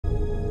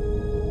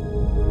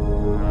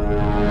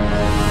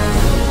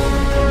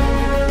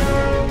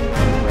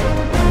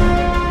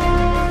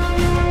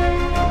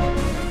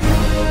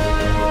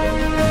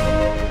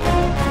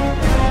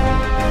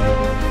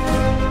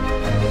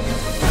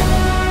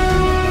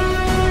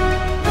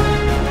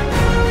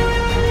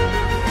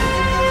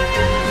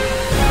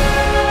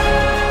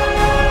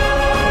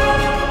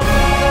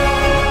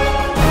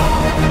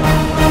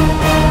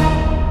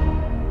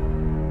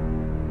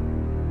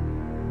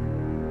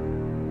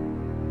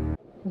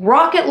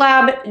Rocket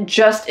Lab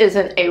just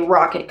isn't a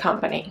rocket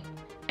company.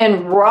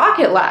 And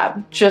Rocket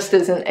Lab just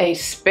isn't a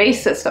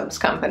space systems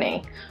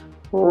company.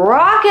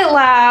 Rocket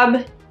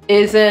Lab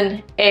is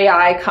an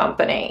AI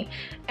company.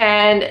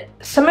 And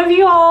some of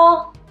you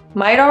all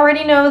might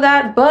already know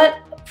that, but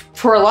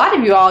for a lot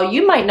of you all,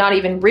 you might not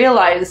even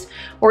realize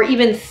or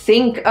even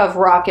think of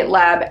Rocket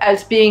Lab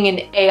as being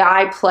an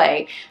AI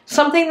play,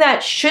 something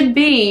that should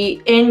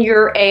be in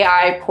your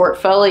AI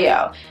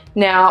portfolio.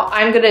 Now,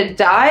 I'm going to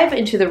dive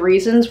into the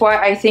reasons why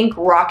I think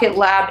Rocket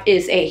Lab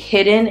is a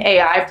hidden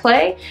AI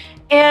play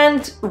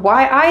and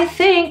why I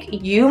think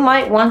you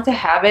might want to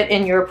have it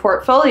in your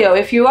portfolio.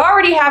 If you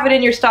already have it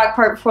in your stock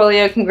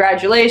portfolio,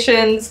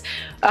 congratulations.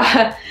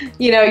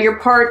 You know, you're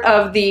part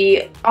of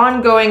the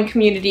ongoing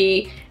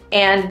community,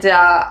 and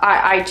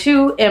I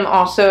too am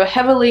also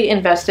heavily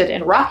invested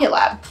in Rocket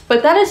Lab.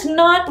 But that is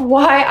not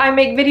why I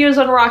make videos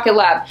on Rocket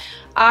Lab.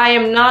 I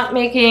am not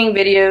making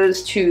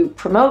videos to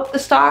promote the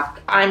stock.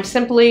 I'm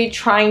simply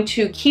trying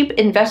to keep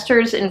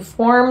investors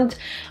informed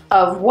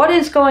of what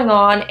is going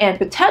on and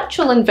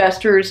potential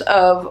investors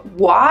of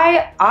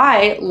why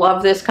I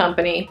love this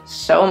company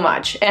so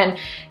much. And,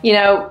 you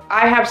know,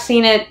 I have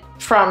seen it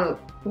from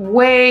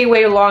way,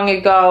 way long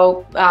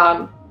ago,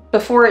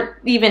 before it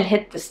even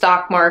hit the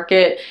stock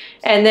market,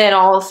 and then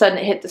all of a sudden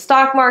it hit the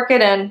stock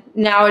market, and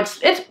now it's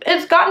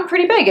gotten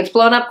pretty big. It's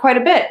blown up quite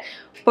a bit.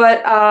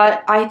 But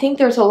I think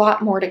there's a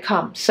lot more to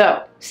come.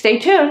 So stay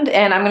tuned,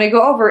 and I'm going to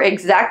go over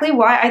exactly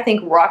why I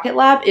think Rocket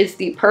Lab is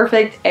the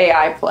perfect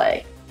AI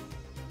play.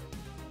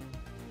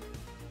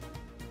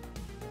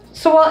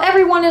 So while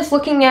everyone is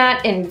looking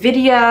at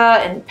NVIDIA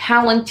and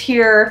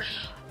Palantir,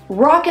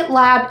 Rocket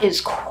Lab is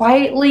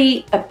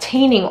quietly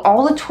obtaining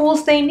all the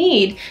tools they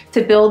need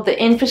to build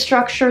the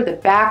infrastructure, the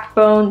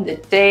backbone, the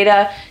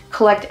data,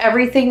 collect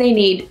everything they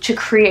need to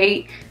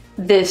create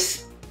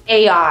this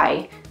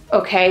AI.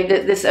 Okay,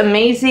 this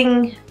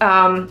amazing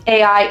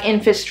AI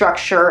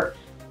infrastructure,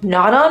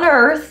 not on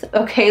Earth,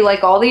 okay,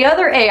 like all the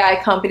other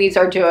AI companies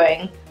are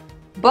doing,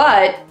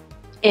 but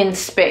in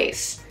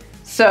space.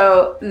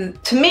 So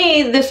to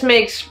me, this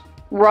makes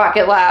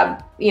Rocket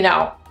Lab, you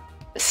know,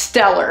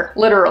 stellar,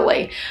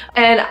 literally.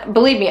 And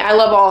believe me, I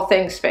love all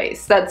things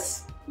space.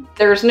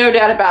 There's no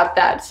doubt about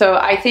that. So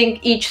I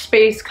think each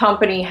space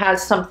company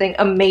has something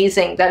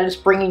amazing that is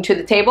bringing to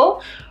the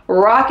table.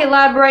 Rocket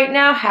Lab right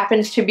now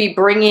happens to be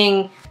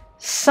bringing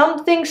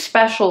something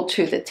special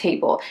to the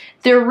table.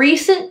 Their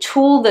recent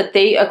tool that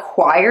they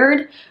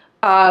acquired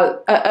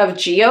of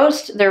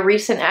GEOST, their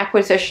recent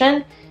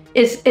acquisition,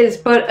 is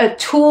but a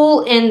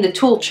tool in the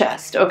tool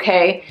chest,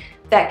 okay,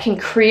 that can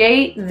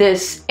create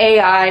this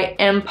AI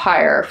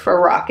empire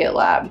for Rocket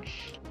Lab.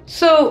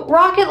 So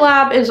Rocket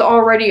Lab is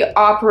already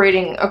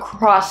operating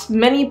across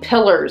many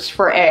pillars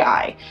for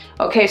AI.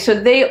 Okay, so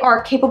they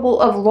are capable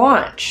of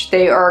launch.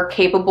 They are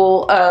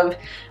capable of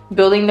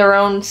building their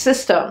own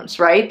systems,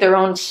 right? Their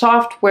own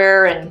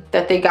software and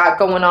that they got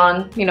going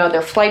on, you know,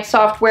 their flight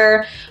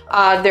software.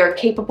 They're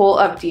capable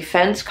of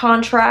defense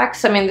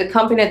contracts. I mean, the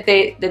company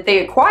that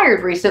they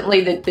acquired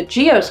recently, the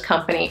GEOST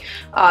company,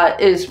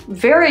 is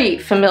very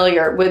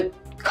familiar with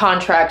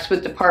contracts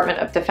with Department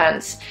of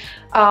Defense.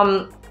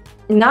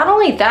 Not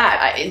only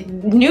that,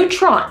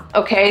 Neutron,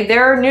 okay,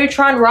 their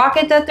Neutron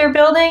rocket that they're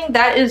building,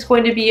 that is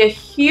going to be a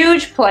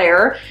huge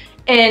player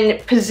in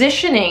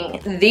positioning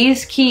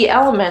these key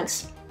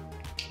elements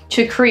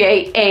to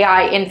create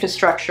AI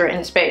infrastructure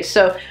in space.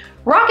 So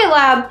Rocket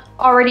Lab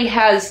already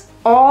has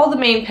all the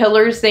main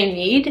pillars they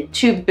need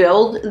to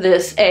build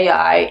this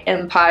AI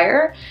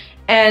empire,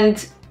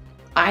 and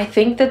I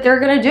think that they're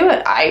gonna do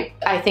it.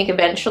 I think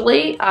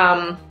eventually,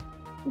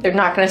 they're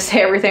not gonna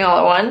say everything all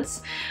at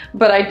once,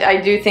 but I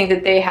do think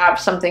that they have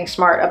something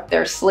smart up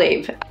their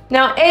sleeve.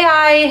 Now,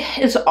 AI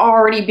is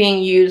already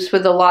being used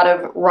with a lot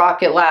of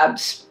Rocket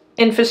Lab's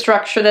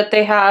infrastructure that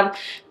they have.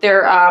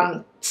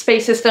 Their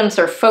space systems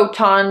are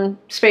Photon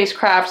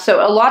spacecraft.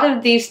 So a lot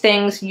of these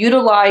things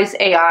utilize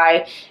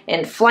AI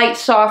in flight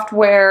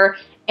software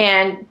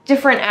and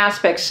different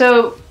aspects.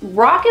 So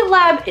Rocket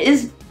Lab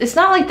it's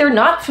not like they're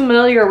not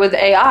familiar with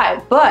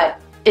AI, but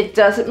it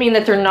doesn't mean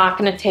that they're not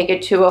going to take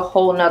it to a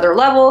whole nother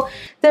level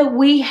that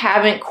we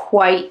haven't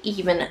quite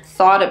even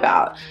thought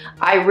about.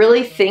 I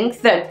really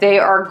think that they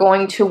are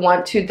going to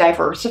want to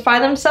diversify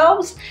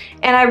themselves,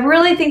 and I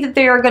really think that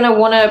they are going to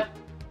want to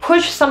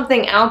push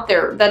something out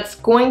there that's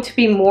going to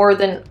be more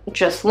than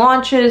just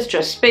launches,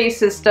 just space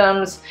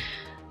systems.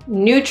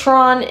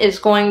 Neutron is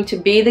going to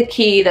be the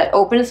key that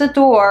opens the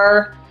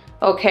door,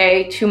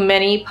 okay, to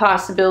many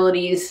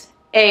possibilities,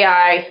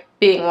 AI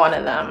being one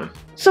of them.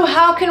 So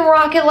how can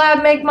Rocket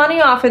Lab make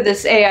money off of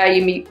this AI,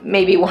 you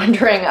may be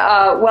wondering?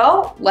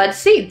 Well, let's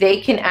see.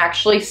 They can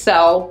actually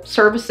sell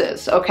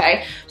services,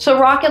 okay? So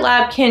Rocket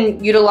Lab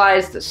can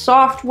utilize the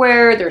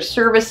software, their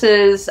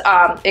services.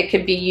 It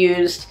could be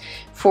used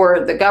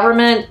for the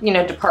government, you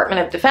know, Department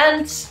of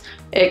Defense.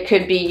 It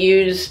could be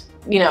used,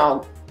 you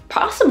know,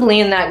 possibly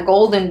in that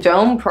Golden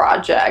Dome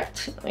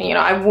project. You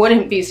know, I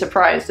wouldn't be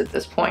surprised at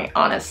this point,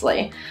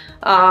 honestly.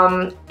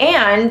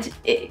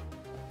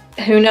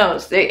 Who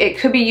knows? It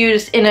could be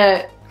used in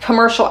a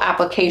commercial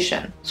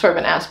application sort of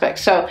an aspect.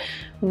 So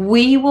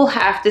we will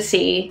have to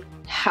see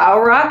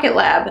how Rocket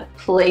Lab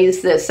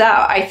plays this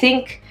out. I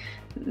think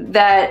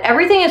that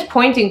everything is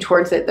pointing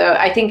towards it, though.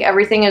 I think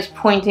everything is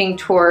pointing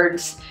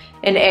towards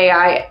an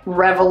AI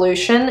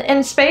revolution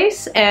in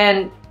space,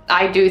 and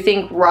I do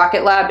think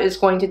Rocket Lab is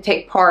going to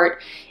take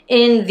part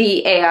in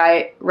the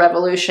AI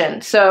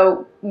revolution.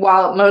 So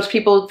while most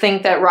people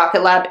think that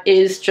Rocket Lab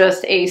is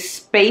just a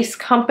space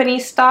company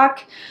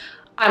stock,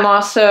 I'm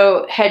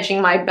also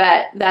hedging my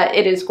bet that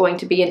it is going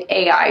to be an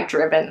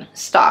AI-driven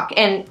stock.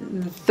 And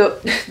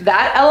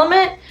that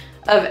element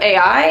of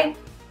AI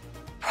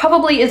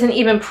probably isn't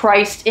even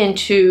priced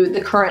into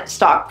the current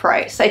stock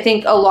price. I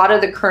think a lot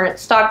of the current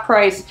stock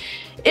price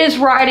is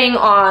riding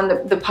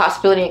on the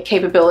possibility and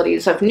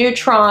capabilities of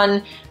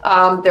Neutron,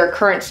 their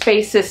current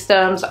space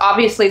systems,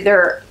 obviously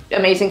their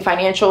amazing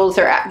financials,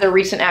 their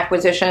recent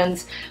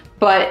acquisitions.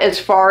 But as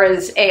far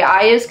as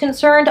AI is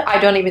concerned, I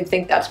don't even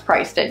think that's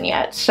priced in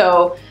yet.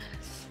 So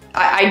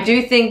I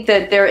do think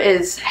that there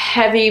is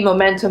heavy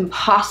momentum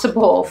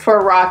possible for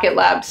Rocket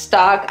Lab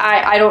stock.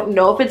 I don't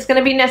know if it's going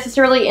to be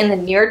necessarily in the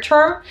near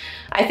term.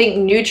 I think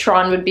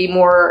Neutron would be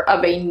more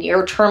of a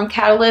near-term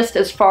catalyst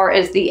as far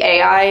as the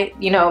AI.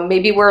 You know,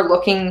 maybe we're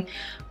looking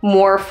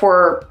more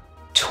for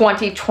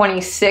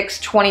 2026,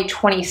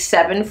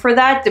 2027 for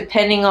that,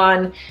 depending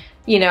on,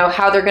 you know,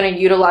 how they're going to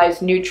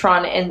utilize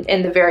Neutron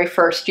in the very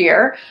first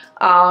year.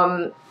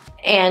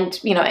 And,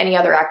 you know, any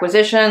other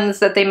acquisitions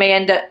that they may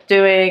end up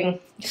doing.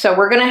 So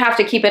we're going to have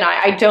to keep an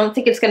eye. I don't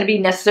think it's going to be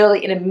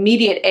necessarily an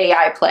immediate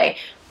AI play,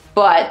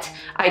 but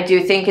I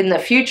do think in the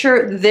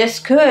future, this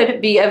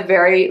could be a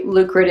very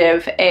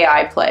lucrative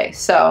AI play.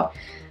 So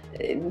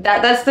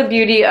that's the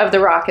beauty of the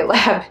Rocket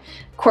Lab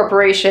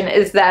Corporation,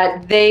 is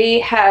that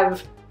they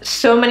have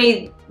so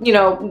many, you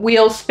know,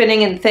 wheels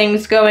spinning and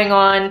things going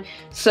on.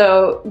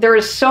 So there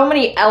are so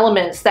many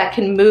elements that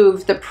can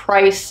move the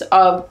price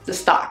of the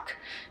stock,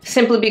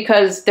 simply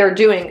because they're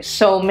doing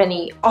so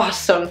many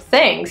awesome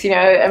things. You know,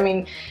 I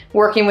mean,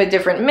 working with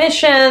different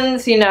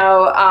missions, you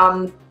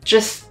know,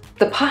 just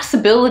the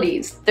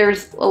possibilities.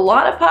 There's a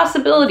lot of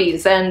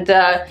possibilities, and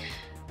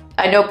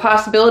I know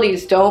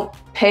possibilities don't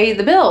pay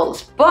the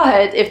bills,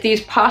 but if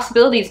these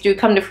possibilities do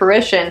come to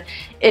fruition,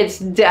 it's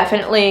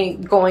definitely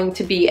going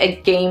to be a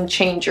game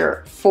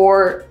changer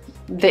for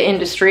the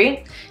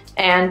industry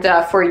and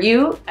for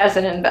you as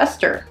an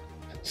investor.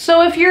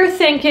 So if you're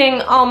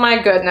thinking, oh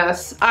my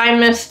goodness, I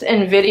missed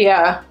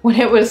NVIDIA when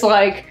it was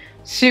like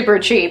super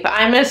cheap,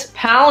 I missed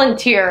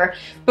Palantir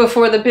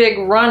before the big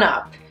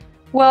run-up.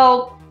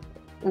 Well,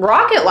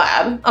 Rocket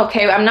Lab,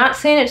 okay, I'm not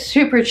saying it's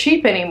super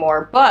cheap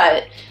anymore,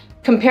 but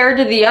compared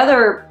to the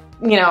other,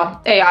 you know,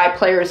 AI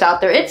players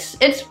out there, it's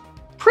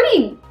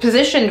pretty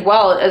positioned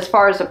well as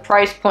far as a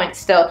price point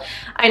still.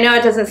 I know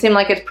it doesn't seem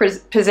like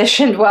it's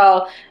positioned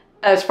well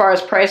as far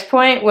as price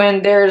point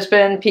when there's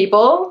been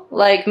people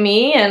like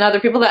me and other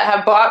people that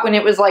have bought when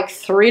it was like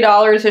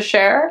 $3 a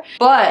share.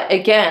 But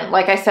again,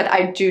 like I said,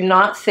 I do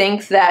not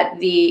think that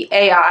the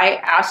AI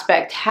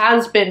aspect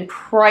has been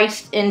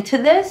priced into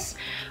this.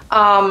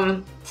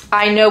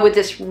 I know with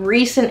this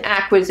recent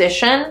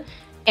acquisition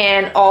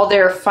and all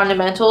their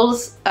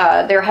fundamentals,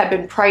 there have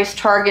been price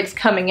targets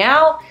coming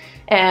out,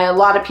 and a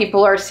lot of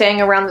people are saying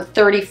around the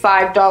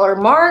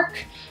 $35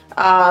 mark.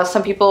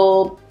 Some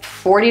people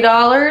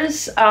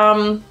 $40.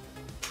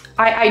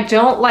 I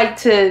don't like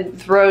to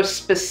throw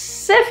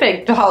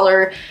specific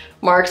dollar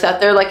marks out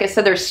there. Like I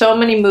said, there's so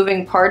many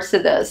moving parts to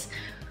this.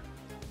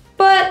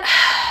 But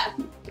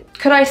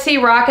could I see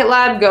Rocket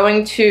Lab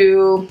going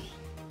to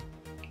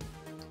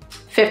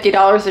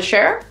 $50 a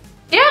share?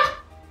 Yeah.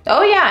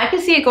 Oh yeah, I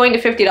can see it going to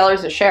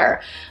 $50 a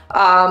share.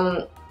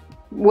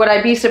 Would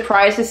I be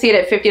surprised to see it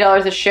at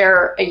 $50 a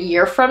share a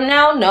year from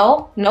now?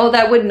 No,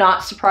 that would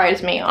not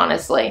surprise me,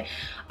 honestly.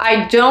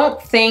 I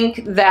don't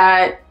think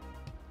that,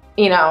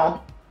 you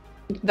know,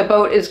 the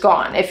boat is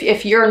gone.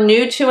 If you're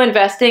new to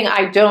investing,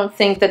 I don't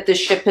think that the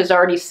ship has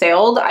already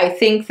sailed. I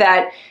think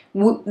that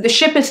the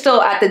ship is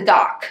still at the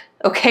dock,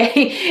 okay?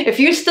 If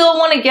you still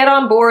want to get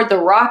on board the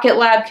Rocket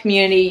Lab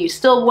community, you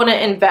still want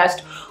to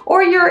invest,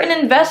 or you're an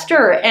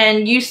investor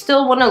and you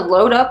still want to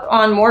load up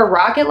on more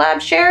Rocket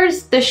Lab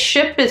shares, the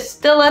ship is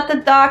still at the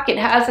dock. It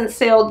hasn't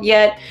sailed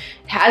yet.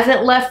 It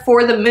hasn't left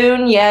for the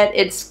moon yet.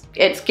 It's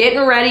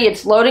getting ready.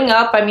 It's loading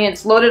up. I mean,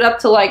 it's loaded up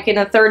to like in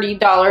a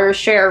 $30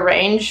 share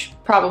range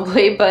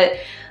probably, but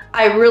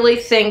I really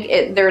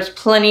think there's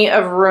plenty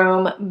of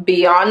room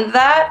beyond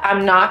that.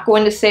 I'm not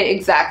going to say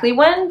exactly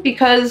when,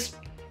 because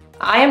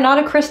I am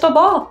not a crystal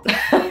ball.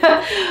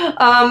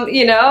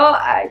 You know,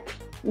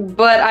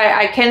 but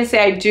I can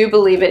say I do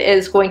believe it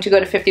is going to go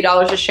to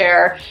 $50 a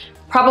share,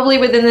 probably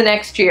within the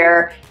next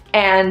year.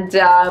 And,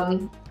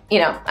 you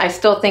know, I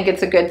still think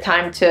it's a good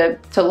time to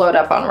load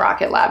up on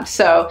Rocket Lab.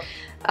 So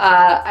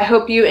I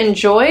hope you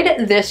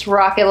enjoyed this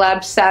Rocket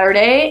Lab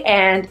Saturday.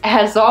 And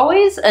as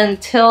always,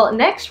 until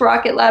next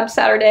Rocket Lab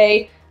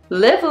Saturday,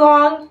 live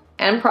long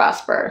and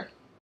prosper.